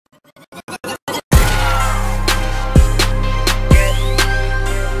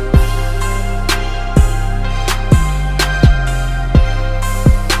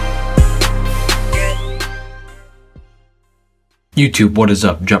YouTube, what is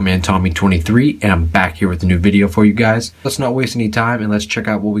up? Jumpman Tommy 23, and I'm back here with a new video for you guys. Let's not waste any time and let's check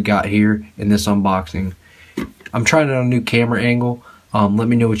out what we got here in this unboxing. I'm trying out a new camera angle. Let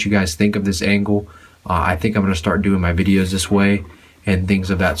me know what you guys think of this angle. I think I'm going to start doing my videos this way and things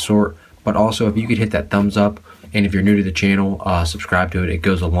of that sort. But also, if you could hit that thumbs up, and if you're new to the channel, subscribe to it. It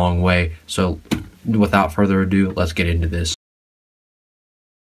goes a long way. So without further ado, let's get into this.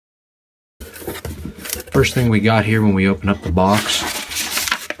 First thing we got here when we open up the box,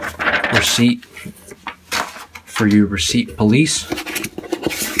 receipt for you receipt police,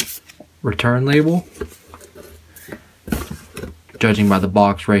 return label. Judging by the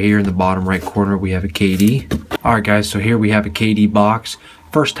box right here in the bottom right corner, we have a KD. Alright guys, so here we have a KD box.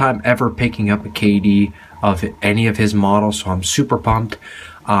 First time ever picking up a KD of any of his models, so I'm super pumped.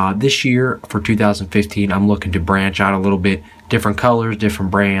 This year, for 2015, I'm looking to branch out a little bit, different colors,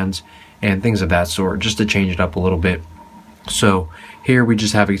 different brands, and things of that sort, just to change it up a little bit. So here we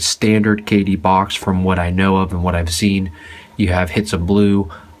just have a standard KD box from what I know of and what I've seen. You have hits of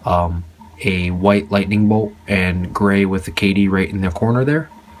blue, a white lightning bolt, and gray with the KD right in the corner there.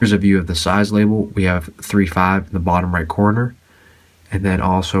 Here's a view of the size label. We have 3.5 in the bottom right corner. And then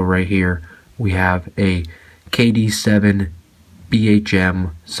also right here, we have a KD7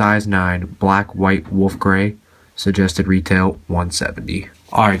 BHM size 9 black, white, wolf gray. Suggested retail $170.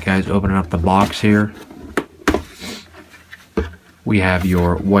 Alright guys, opening up the box here. We have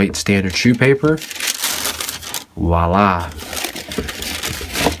your white standard shoe paper. Voila.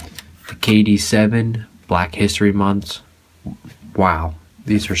 The KD7 Black History Month. Wow.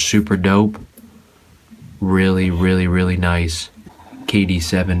 These are super dope. Really nice.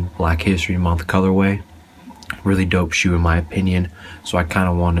 KD7 Black History Month colorway. Really dope shoe in my opinion. So I kind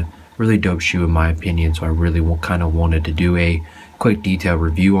of wanted, really dope shoe in my opinion. So I really kind of wanted to do a quick detailed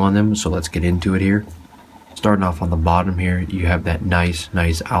review on them. So let's get into it here. Starting off on the bottom here, you have that nice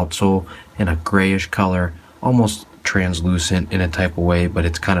outsole in a grayish color, almost translucent in a type of way, but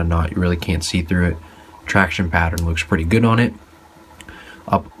it's kind of not. You really can't see through it. Traction pattern looks pretty good on it.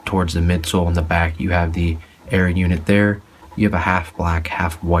 Up towards the midsole in the back, you have the air unit there. You have a half black,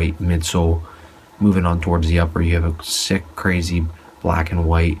 half white midsole. Moving on towards the upper, you have a sick, crazy black and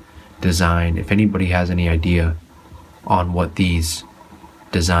white design. If anybody has any idea on what these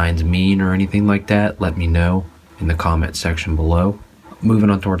designs mean or anything like that, let me know in the comment section below.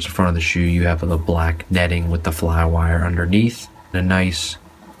 Moving on towards the front of the shoe, you have the black netting with the fly wire underneath, and a nice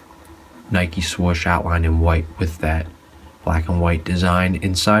Nike swoosh outlined in white with that black and white design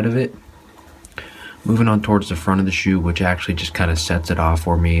inside of it. Moving on towards the front of the shoe, which actually just kind of sets it off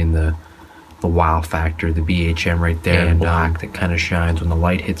for me in the wow factor, the BHM right there in black that kind of shines when the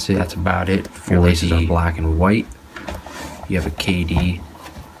light hits it. That's about it. Your laces are black and white. You have a KD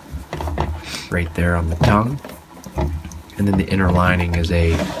right there on the tongue, and then the inner lining is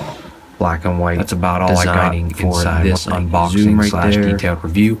a black and white. That's about all I got for this unboxing slash detailed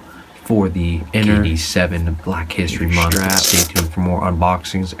review for the KD7 Black History Month. Stay tuned for more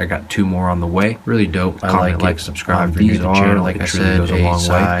unboxings. I got 2 more on the way. Really dope. Comment, like, subscribe for you to the channel. Like I said, goes a long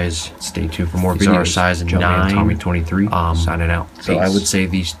way. Stay tuned for more videos. These are size 9. Tommy 23. Signing out. So I would say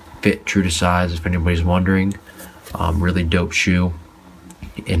these fit true to size, if anybody's wondering. Really dope shoe,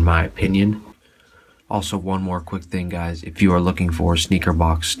 in my opinion. Also, one more quick thing, guys. If you are looking for sneaker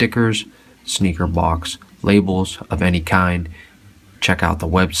box stickers, sneaker box labels of any kind, check out the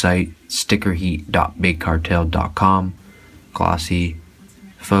website stickerheat.bigcartel.com. Glossy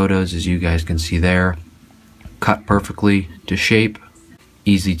photos, as you guys can see there. Cut perfectly to shape,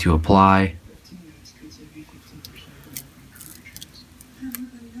 easy to apply.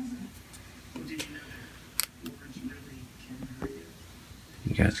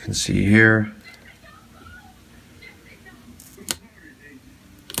 You guys can see here.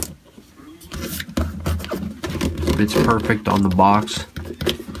 It's perfect on the box.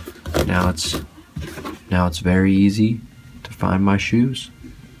 Now it's very easy to find my shoes.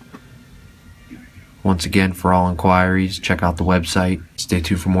 Once again, for all inquiries, check out the website. Stay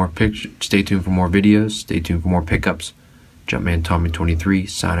tuned for more pictures. Stay tuned for more videos. Stay tuned for more pickups. Jumpman Tommy 23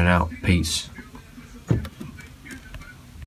 signing out. Peace.